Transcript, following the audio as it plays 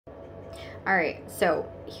All right,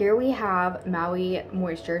 so here we have Maui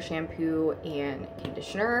moisture shampoo and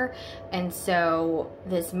conditioner. And so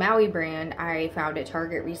this Maui brand I found at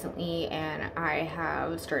Target recently, and I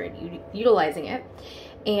have started utilizing it.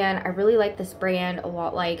 And I really like this brand a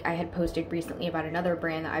lot. Like I had posted recently about another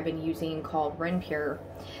brand that I've been using called Pure.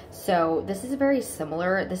 So this is very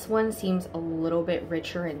similar. This one seems a little bit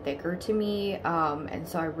richer and thicker to me, and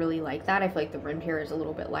so I really like that. I feel like the Pure is a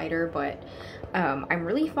little bit lighter, but I'm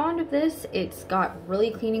really fond of this. It's got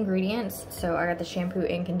really clean ingredients. So I got the shampoo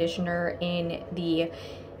and conditioner in the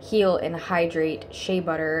Heal and Hydrate Shea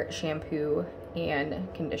Butter shampoo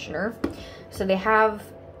and conditioner. So they have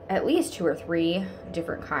at least 2 or 3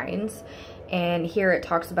 different kinds, and here it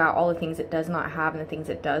talks about all the things it does not have and the things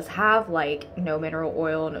it does have, like no mineral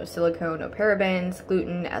oil, no silicone, no parabens,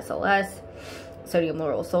 gluten, SLS, sodium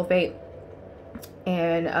lauryl sulfate,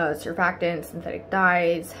 and surfactants, synthetic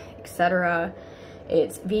dyes, etc.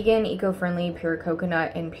 It's vegan, eco-friendly, pure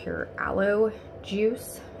coconut and pure aloe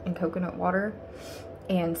juice and coconut water.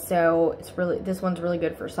 And so this one's really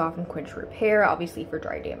good for soft and quench repair, obviously for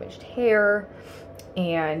dry damaged hair.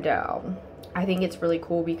 And I think it's really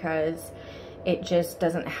cool because it just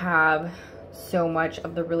doesn't have so much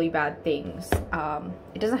of the really bad things.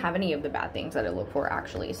 It doesn't have any of the bad things that I look for,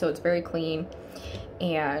 actually. So it's very clean,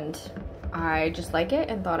 and I just like it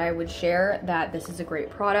and thought I would share that this is a great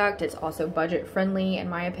product. It's also budget friendly in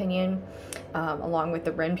my opinion. Along with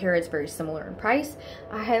the Pure, it's very similar in price.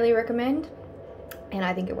 I highly recommend, and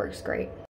I think it works great.